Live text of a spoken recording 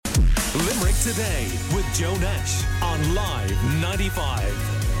Limerick Today with Joe Nash on Live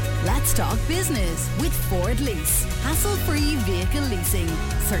 95. Let's talk business with Ford Lease. Hassle-free vehicle leasing.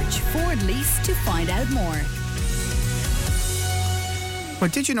 Search Ford Lease to find out more. Well,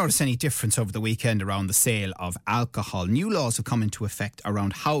 did you notice any difference over the weekend around the sale of alcohol? New laws have come into effect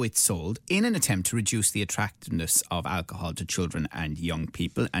around how it's sold in an attempt to reduce the attractiveness of alcohol to children and young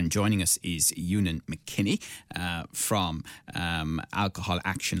people. And joining us is Ewan McKinney from Alcohol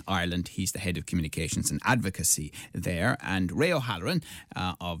Action Ireland. He's the head of communications and advocacy there. And Ray O'Halloran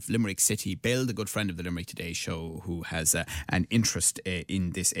of Limerick City Build, a good friend of the Limerick Today show, who has an interest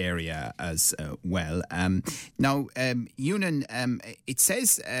in this area as well. Now, Ewan, it says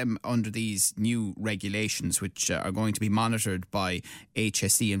under these new regulations, which are going to be monitored by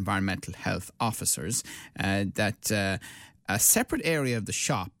HSE environmental health officers, that a separate area of the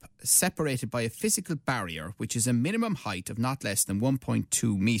shop separated by a physical barrier, which is a minimum height of not less than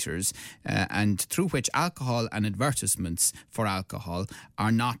 1.2 metres, and through which alcohol and advertisements for alcohol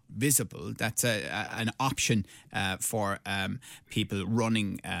are not visible. That's an option for people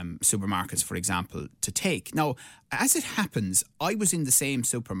running supermarkets, for example, to take. Now, as it happens, I was in the same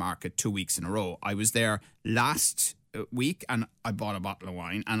supermarket 2 weeks in a row. I was there last week and I bought a bottle of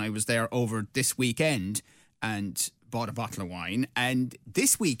wine, and I was there over this weekend and bought a bottle of wine. And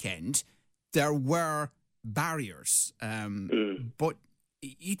this weekend there were barriers, but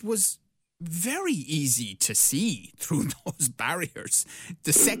it was very easy to see through those barriers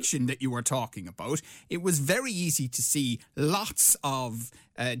the section that you were talking about. It was very easy to see lots of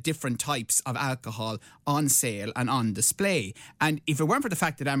different types of alcohol on sale and on display. And if it weren't for the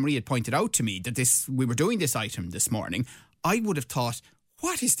fact that Anne-Marie had pointed out to me that we were doing this item this morning, I would have thought,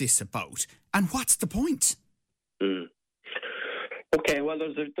 what is this about and what's the point? Okay, well,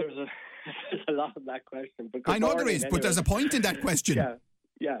 there's a lot of that question. But I know there is, but there's a point in that question.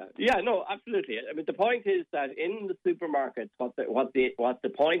 No, absolutely. I mean, the point is that in the supermarkets, what the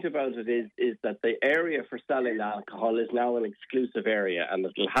point about it is that the area for selling alcohol is now an exclusive area, and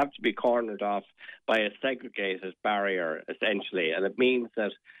it'll have to be cornered off by a segregated barrier, essentially. And it means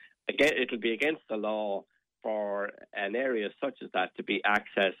that, again, it'll be against the law for an area such as that to be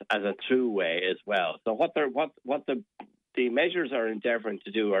accessed as a throughway as well. So what the measures are endeavouring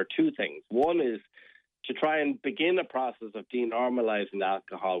to do are two things. One is to try and begin a process of denormalising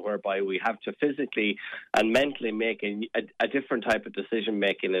alcohol, whereby we have to physically and mentally make a different type of decision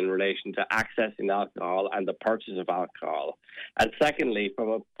making in relation to accessing alcohol and the purchase of alcohol. And secondly,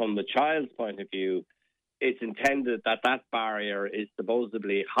 from the child's point of view, it's intended that barrier is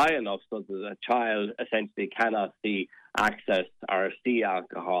supposedly high enough so that a child essentially cannot see access or see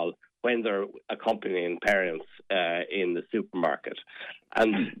alcohol when they're accompanying parents in the supermarket.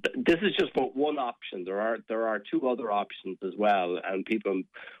 And this is just but one option. There are two other options as well, and people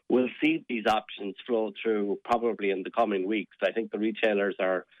will see these options flow through probably in the coming weeks. I think the retailers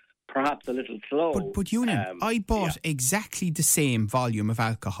are perhaps a little slow. But Ewan, I bought exactly the same volume of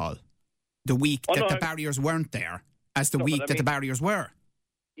alcohol the week that the barriers weren't there as the week that the barriers were.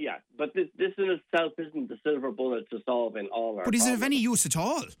 Yeah, but this in itself isn't the silver bullet to solving all our But is it of problems. any use at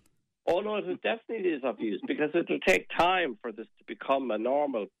all? Oh, no, it definitely is of use, because it will take time for this to become a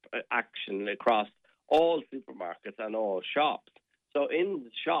normal action across all supermarkets and all shops. So in the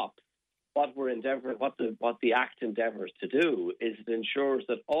shops, what the Act endeavours to do is it ensures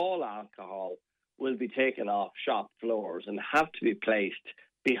that all alcohol will be taken off shop floors and have to be placed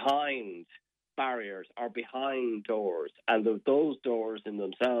behind barriers or behind doors, and those doors in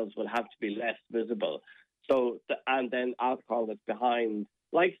themselves will have to be less visible. And then alcohol that's behind,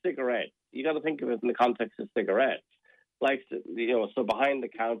 like cigarettes, you got to think of it in the context of cigarettes, so behind the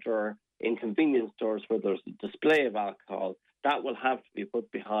counter in convenience stores where there's a display of alcohol, that will have to be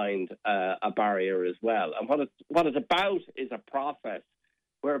put behind a barrier as well. And what it's about is a process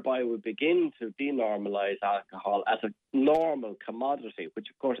whereby we begin to denormalise alcohol as a normal commodity, which,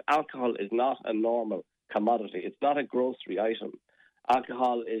 of course, alcohol is not a normal commodity. It's not a grocery item.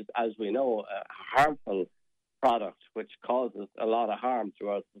 Alcohol is, as we know, a harmful product which causes a lot of harm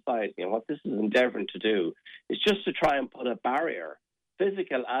throughout society. And what this is endeavouring to do is just to try and put a barrier,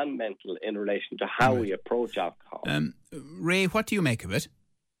 physical and mental, in relation to how we approach alcohol. Ray, what do you make of it?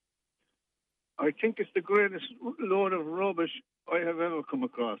 I think it's the greatest load of rubbish I have ever come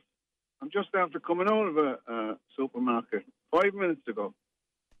across. I'm just after coming out of a supermarket 5 minutes ago.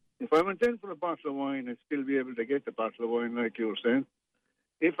 If I went in for a bottle of wine, I'd still be able to get the bottle of wine, like you were saying.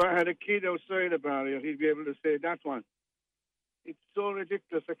 If I had a kid outside a barrier, he'd be able to say that one. It's so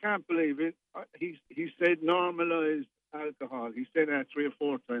ridiculous. I can't believe it. He said normalise alcohol. He said that 3 or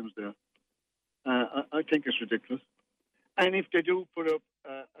 4 times there. I think it's ridiculous. And if they do put up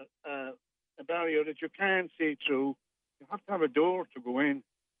barrier that you can't see through. You have to have a door to go in.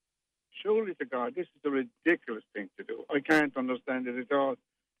 Surely to God, this is a ridiculous thing to do. I can't understand it at all.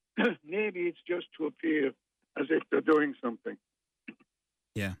 Maybe it's just to appear as if they're doing something.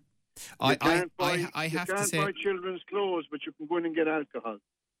 Yeah. You I can't have to say, buy children's clothes, but you can go in and get alcohol.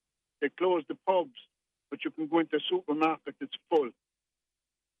 They close the pubs, but you can go into a supermarket that's full.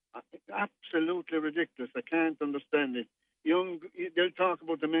 It's absolutely ridiculous. I can't understand it. They'll talk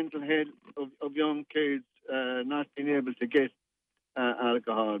about the mental health of young kids not being able to get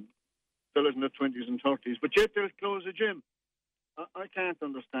alcohol, fellas in their 20s and 30s, but yet they'll close a gym. I can't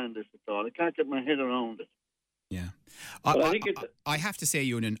understand this at all. I can't get my head around it. yeah. I have to say,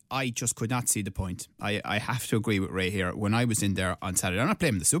 Ewan, I just could not see the point. I have to agree with Ray here. When I was in there on Saturday, I'm not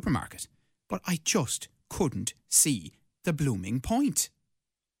blaming the supermarket, but I just couldn't see the blooming point.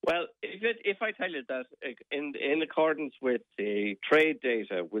 Well, if I tell you that in accordance with the trade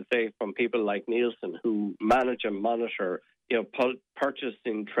data, we say from people like Nielsen who manage and monitor,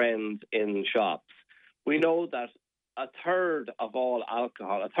 purchasing trends in shops, we know that a third of all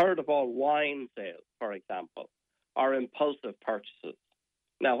alcohol, a third of all wine sales, for example, are impulsive purchases.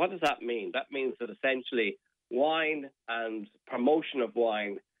 Now, what does that mean? That means that essentially wine and promotion of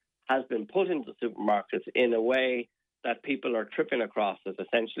wine has been put into supermarkets in a way that people are tripping across it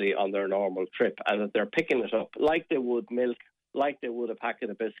essentially on their normal trip, and that they're picking it up like they would milk, like they would a packet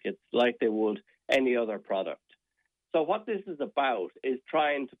of biscuits, like they would any other product. So what this is about is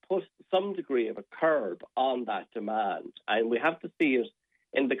trying to put some degree of a curb on that demand. And we have to see it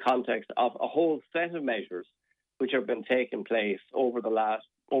in the context of a whole set of measures which have been taking place over the last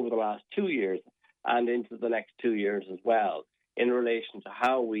 2 years and into the next 2 years as well in relation to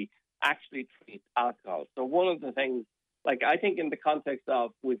how we actually treat alcohol. So one of the things, like I think in the context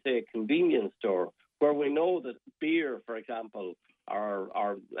of, we say, a convenience store, where we know that beer, for example,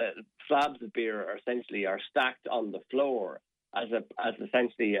 or slabs of beer are essentially stacked on the floor as an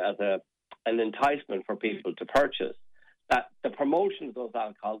enticement for people to purchase, that the promotion of those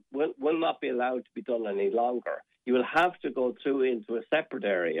alcohols will not be allowed to be done any longer. You will have to go through into a separate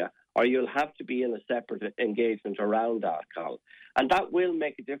area, or you'll have to be in a separate engagement around alcohol. And that will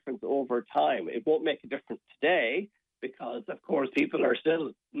make a difference over time. It won't make a difference today because, of course, people are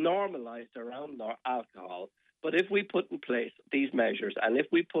still normalised around alcohol. But if we put in place these measures, and if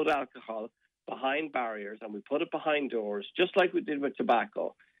we put alcohol behind barriers and we put it behind doors, just like we did with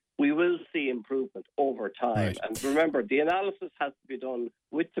tobacco, we will see improvement over time. Right. And remember, the analysis has to be done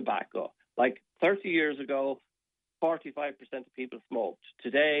with tobacco. Like 30 years ago, 45% of people smoked.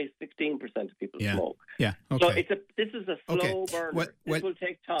 Today, 16% of people smoke. Yeah, okay. So this is a slow burner. This will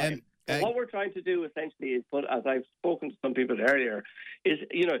take time. What we're trying to do essentially is put, as I've spoken to some people earlier, is,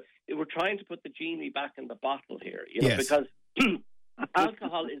 we're trying to put the genie back in the bottle here, because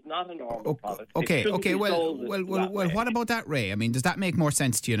alcohol is not a normal product. Okay. Well, what about that, Ray? I mean, does that make more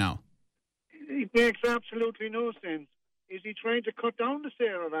sense to you now? It makes absolutely no sense. Is he trying to cut down the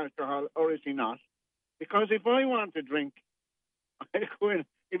sale of alcohol, or is he not? Because if I want to drink, I go in.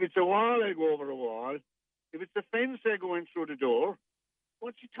 If it's a wall, I go over a wall. If it's a fence, I go in through the door.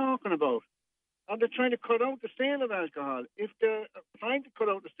 What's he talking about? Are they trying to cut out the sale of alcohol? If they're trying to cut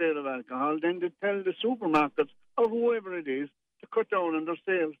out the sale of alcohol, then they tell the supermarkets or whoever it is to cut down on their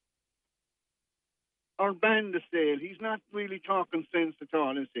sales or ban the sale. He's not really talking sense at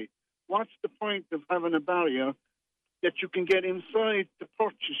all, is he? What's the point of having a barrier that you can get inside to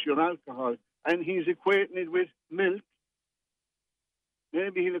purchase your alcohol? And he's equating it with milk.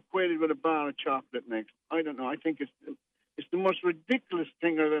 Maybe he'll equate it with a bar of chocolate next. I don't know. I think it's the most ridiculous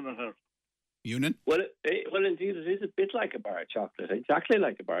thing I've ever heard. Ewan? Well, indeed, it is a bit like a bar of chocolate, exactly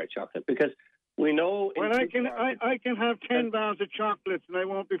like a bar of chocolate, because we know... Well, I can have 10 bars of chocolates and I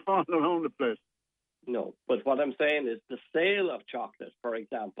won't be falling around the place. No, but what I'm saying is the sale of chocolate, for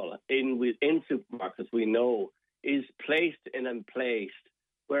example, in supermarkets, we know, is placed in a place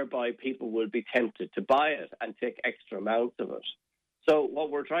whereby people will be tempted to buy it and take extra amounts of it. So what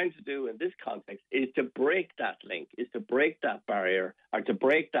we're trying to do in this context is to break that link, is to break that barrier, or to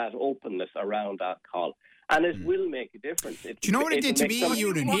break that openness around alcohol. And it will make a difference. Do you know what it did to me,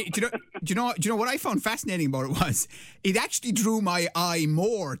 Ewan? Do you know what I found fascinating about it was it actually drew my eye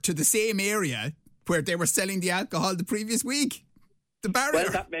more to the same area where they were selling the alcohol the previous week. The barrier.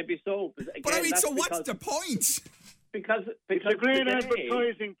 Well, that may be so. Again, but I mean, so what's the point? Because it's a great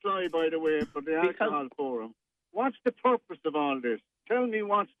advertising ploy, by the way, for the Alcohol Forum. What's the purpose of all this? Tell me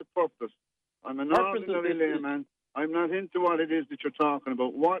what's the purpose. I'm an ordinary layman. I'm not into what it is that you're talking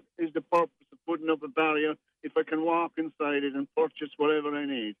about. What is the purpose of putting up a barrier if I can walk inside it and purchase whatever I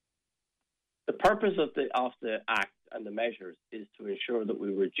need? The purpose of the Act and the measures is to ensure that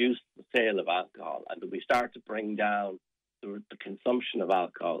we reduce the sale of alcohol and that we start to bring down the consumption of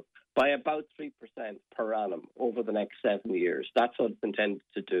alcohol by about 3% per annum over the next 7 years. That's what it's intended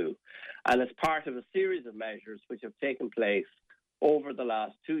to do. And it's part of a series of measures which have taken place over the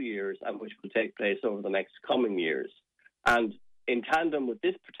last 2 years and which will take place over the next coming years. And in tandem with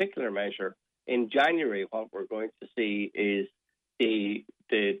this particular measure, in January, what we're going to see is the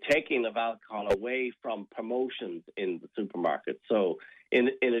taking of alcohol away from promotions in the supermarket. So in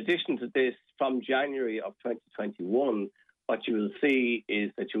addition to this, from January of 2021, what you will see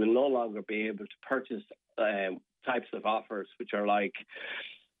is that you will no longer be able to purchase types of offers which are like,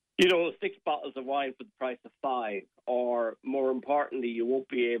 6 bottles of wine for the price of 5, or more importantly, you won't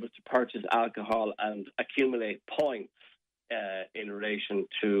be able to purchase alcohol and accumulate points in relation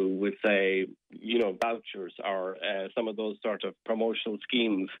to, with say, vouchers or some of those sort of promotional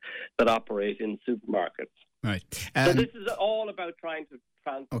schemes that operate in supermarkets. Right. So this is all about trying to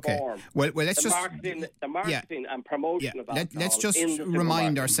transform. Okay. Well, let's the marketing and promotion of alcohol. Let's just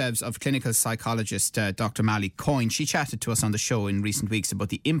remind ourselves of clinical psychologist Dr. Mally Coyne. She chatted to us on the show in recent weeks about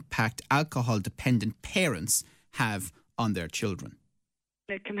the impact alcohol-dependent parents have on their children.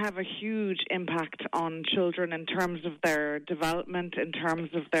 It can have a huge impact on children in terms of their development, in terms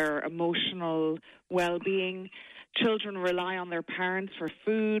of their emotional well-being. Children rely on their parents for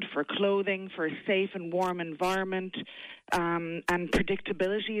food, for clothing, for a safe and warm environment, and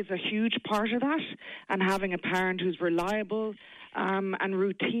predictability is a huge part of that. And having a parent who's reliable, and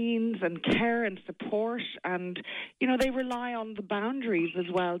routines and care and support, and they rely on the boundaries as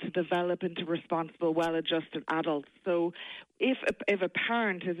well to develop into responsible, well-adjusted adults. So if a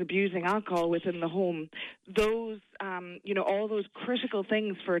parent is abusing alcohol within the home, those all those critical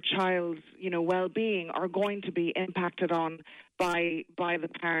things for a child's well-being are going to be impacted on by the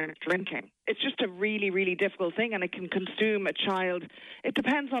parent drinking. It's just a really, really difficult thing, and it can consume a child. It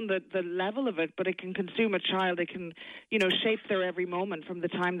depends on the level of it, but it can consume a child. It can, shape their every moment from the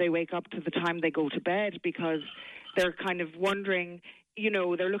time they wake up to the time they go to bed, because they're kind of wondering,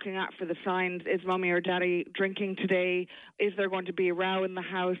 they're looking out for the signs. Is mommy or daddy drinking today? Is there going to be a row in the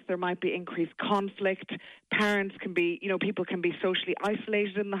house? There might be increased conflict. Parents can be, people can be socially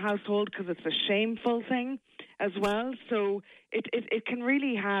isolated in the household because it's a shameful thing as well. So it can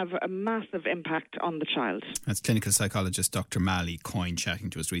really have a massive impact on the child. That's clinical psychologist Dr. Mally Coyne chatting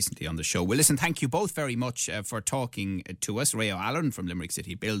to us recently on the show. Well, listen, thank you both very much for talking to us. Ray O'Allen from Limerick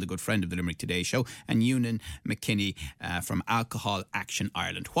City Build, a good friend of the Limerick Today show, and Ewan McKinney from Alcohol Action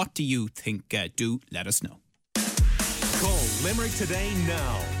Ireland. What do you think? Do let us know. Call Limerick Today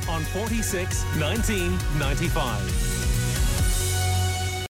now on 46 19 95.